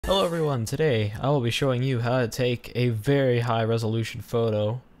Hello everyone, today I will be showing you how to take a very high resolution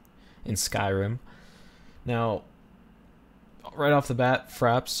photo in Skyrim. Now, right off the bat,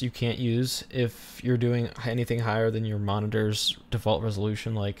 fraps you can't use if you're doing anything higher than your monitor's default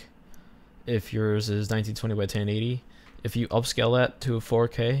resolution, like if yours is 1920 by 1080. If you upscale that to a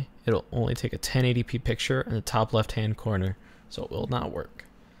 4K, it'll only take a 1080p picture in the top left hand corner, so it will not work.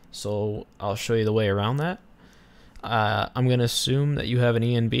 So I'll show you the way around that. I'm going to assume that you have an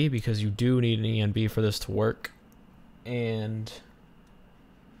ENB because you do need an ENB for this to work. And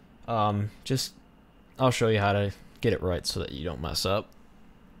I'll show you how to get it right so that you don't mess up.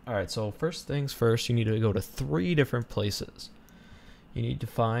 Alright, so first things first, you need to go to 3 different places. You need to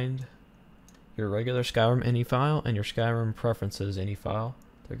find your regular Skyrim INI file and your Skyrim preferences INI file.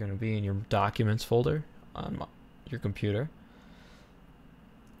 They're going to be in your documents folder on your computer.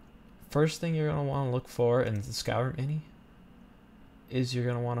 First thing you're going to want to look for in the Skyrim INI is you're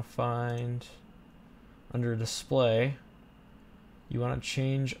going to want to find under display, you want to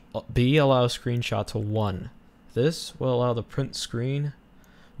change B allow screenshot to 1. This will allow the print screen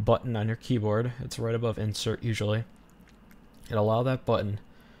button on your keyboard. It's right above insert usually. It'll allow that button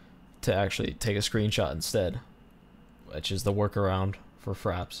to actually take a screenshot instead, which is the workaround for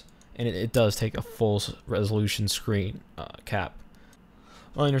fraps. And it does take a full resolution screen cap.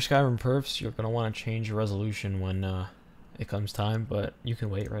 Well, in your Skyrim perfs, you're going to want to change your resolution when it comes time, but you can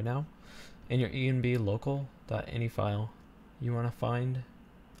wait right now. In your enb local.ini file, you want to find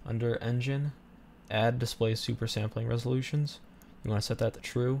under engine, add display super sampling resolutions. You want to set that to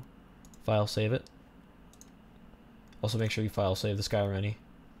true, file save it. Also make sure you file save the Skyrim INI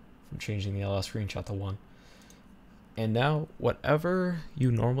from changing the LS screenshot to 1. And now, whatever you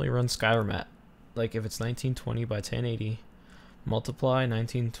normally run Skyrim at, like if it's 1920 by 1080, multiply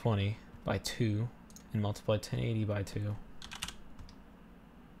 1920 by 2 and multiply 1080 by 2.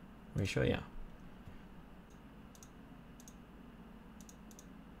 Let me show you.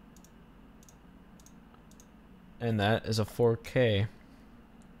 And that is a 4K.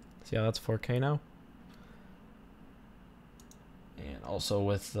 See how that's 4K now? And also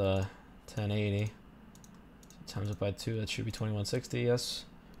with 1080 times it by 2, that should be 2160, yes.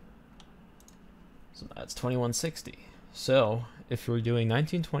 So that's 2160. So, if you're doing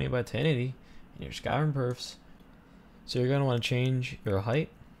 1920 by 1080 in your Skyrim perfs, so you're going to want to change your height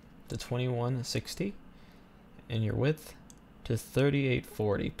to 2160 and your width to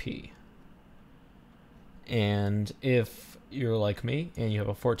 3840p. And if you're like me and you have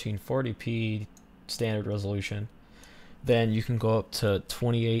a 1440p standard resolution, then you can go up to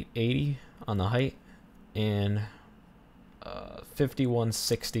 2880 on the height and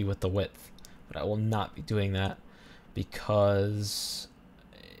 5160 with the width. But I will not be doing that, because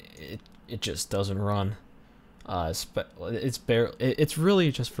it just doesn't run. It's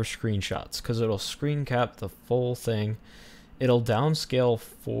really just for screenshots, because it'll screen cap the full thing. It'll downscale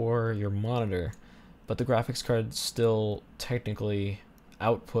for your monitor, but the graphics card's still technically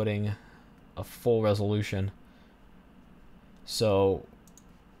outputting a full resolution. So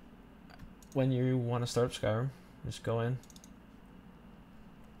when you want to start Skyrim, just go in.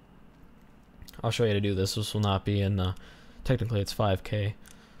 I'll show you how to do this. This will not be in, technically it's 5K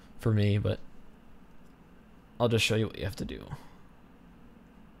for me, but I'll just show you what you have to do.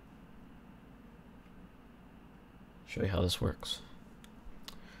 Show you how this works.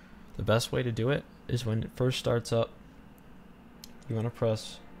 The best way to do it is when it first starts up, you want to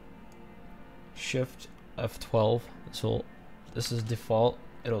press Shift F12. This is default.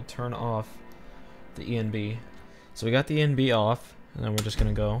 It'll turn off the ENB. So we got the ENB off, and then we're just going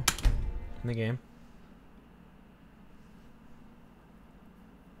to go in the game.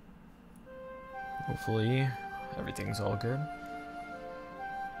 Hopefully everything's all good.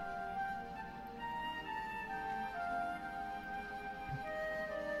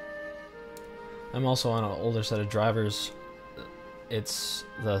 I'm also on an older set of drivers. It's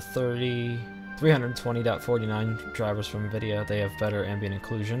the 320.49 drivers from NVIDIA. They have better ambient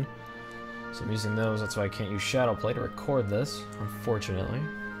occlusion, so I'm using those. That's why I can't use Shadowplay to record this, unfortunately.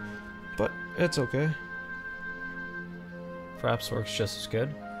 But it's okay. Fraps works just as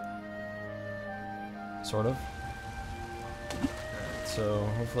good. Sort of. Alright, so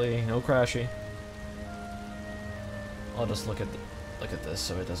hopefully no crashy. I'll just look at this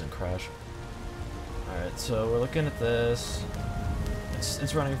so it doesn't crash. Alright, so we're looking at this.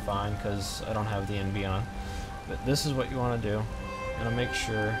 It's running fine because I don't have the NB on. But this is what you want to do. You're gonna make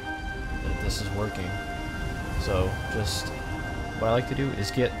sure that this is working. So just what I like to do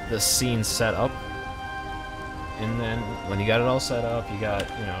is get the scene set up, and then when you got it all set up, you got,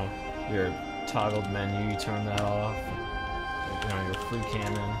 you know, your toggled menu, you turn that off. you know, your free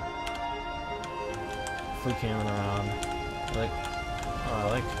camming around. I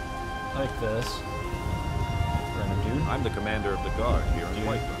like this. Random dude. I'm the commander of the guard here in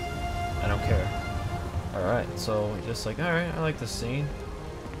Whiterun. I don't care. Alright, so you're just like, alright, I like this scene.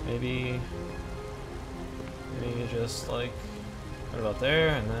 Maybe you just like right about there,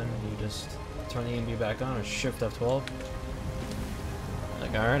 and then you just turn the ENB back on and shift F12.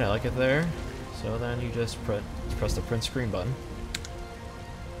 Like, alright, I like it there. So then you just press the print screen button.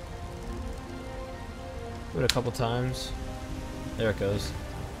 Do it a couple times. There it goes.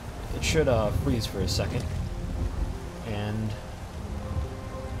 It should freeze for a second. And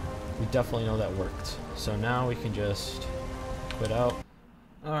we definitely know that worked. So now we can just quit out.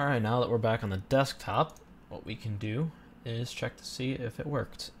 Alright, now that we're back on the desktop, what we can do is check to see if it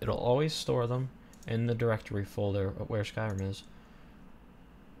worked. It'll always store them in the directory folder where Skyrim is.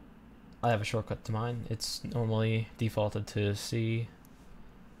 I have a shortcut to mine. It's normally defaulted to C.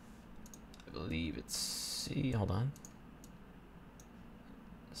 I believe it's C. Hold on.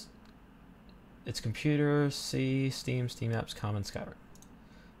 It's Computer, C, Steam, Steam Apps, Common, Skyrim.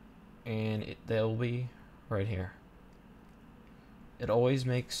 And they'll be right here. It always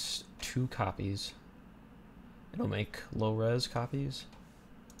makes 2 copies. It'll make low-res copies,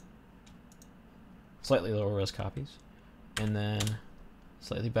 slightly lower-res copies, and then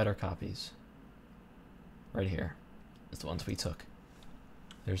slightly better copies. Right here is the ones we took.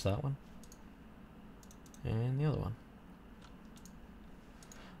 There's that one, and the other one.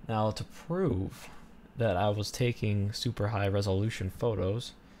 Now, to prove that I was taking super high resolution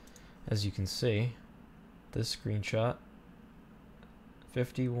photos, as you can see, this screenshot,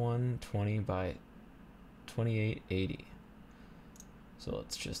 5120 by 2880. So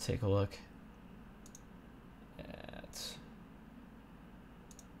let's just take a look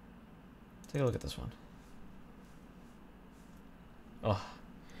at this one. Oh,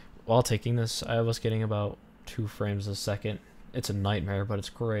 while taking this, I was getting about 2 frames a second. It's a nightmare, but it's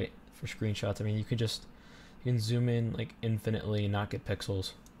great for screenshots. I mean, you can zoom in like infinitely and not get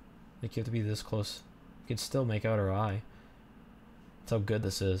pixels. Like, you have to be this close. You can still make out her eye. That's how good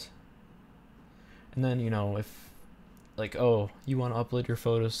this is. And then, you know, if like, oh, you want to upload your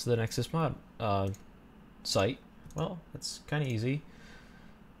photos to the Nexus Mod site, well, it's kind of easy.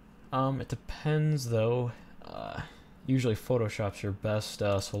 It depends though. Usually Photoshop's your best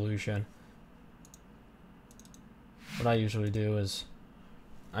solution. What I usually do is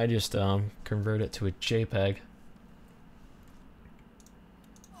I just convert it to a JPEG.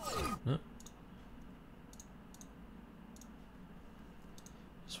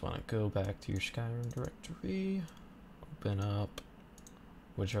 Just want to go back to your Skyrim directory, open up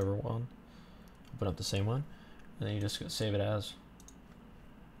whichever one, open up the same one, and then you just save it as.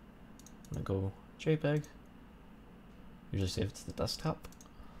 I'm gonna go JPEG. Usually save it to the desktop.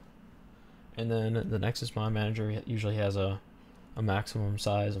 And then the Nexus Mod Manager usually has a maximum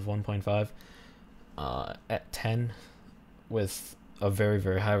size of 1.5 at 10 with a very,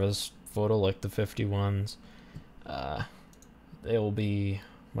 very high res photo like the 51s. They will be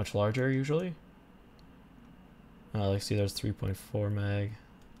much larger usually. Like, see, there's 3.4 meg.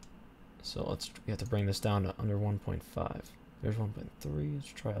 So we have to bring this down to under 1.5. There's 1.3. Let's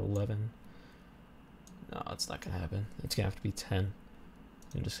try 11. No, it's not gonna happen. It's gonna have to be 10.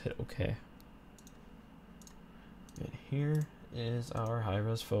 And just hit OK. And here is our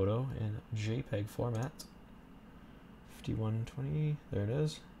high-res photo in JPEG format. 5120. There it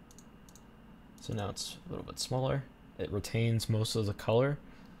is. So now it's a little bit smaller. It retains most of the color,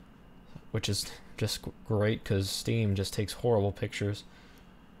 which is just great because Steam just takes horrible pictures.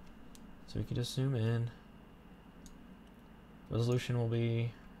 So we can just zoom in. Resolution will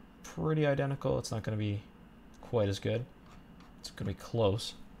be pretty identical. It's not going to be quite as good. It's going to be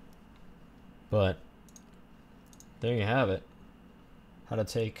close. But there you have it. How to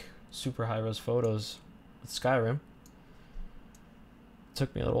take super high-res photos with Skyrim. It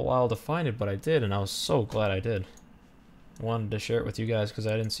took me a little while to find it, but I did, and I was so glad I did. I wanted to share it with you guys because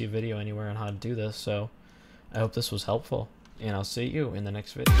I didn't see a video anywhere on how to do this, so I hope this was helpful, and I'll see you in the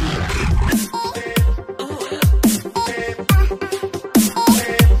next video.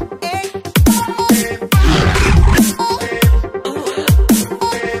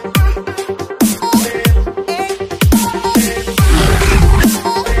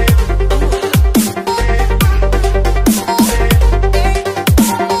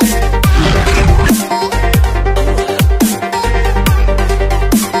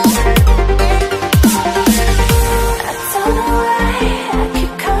 I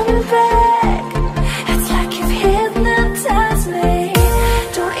keep coming back. It's like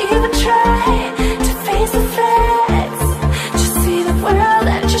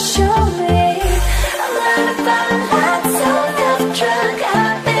show me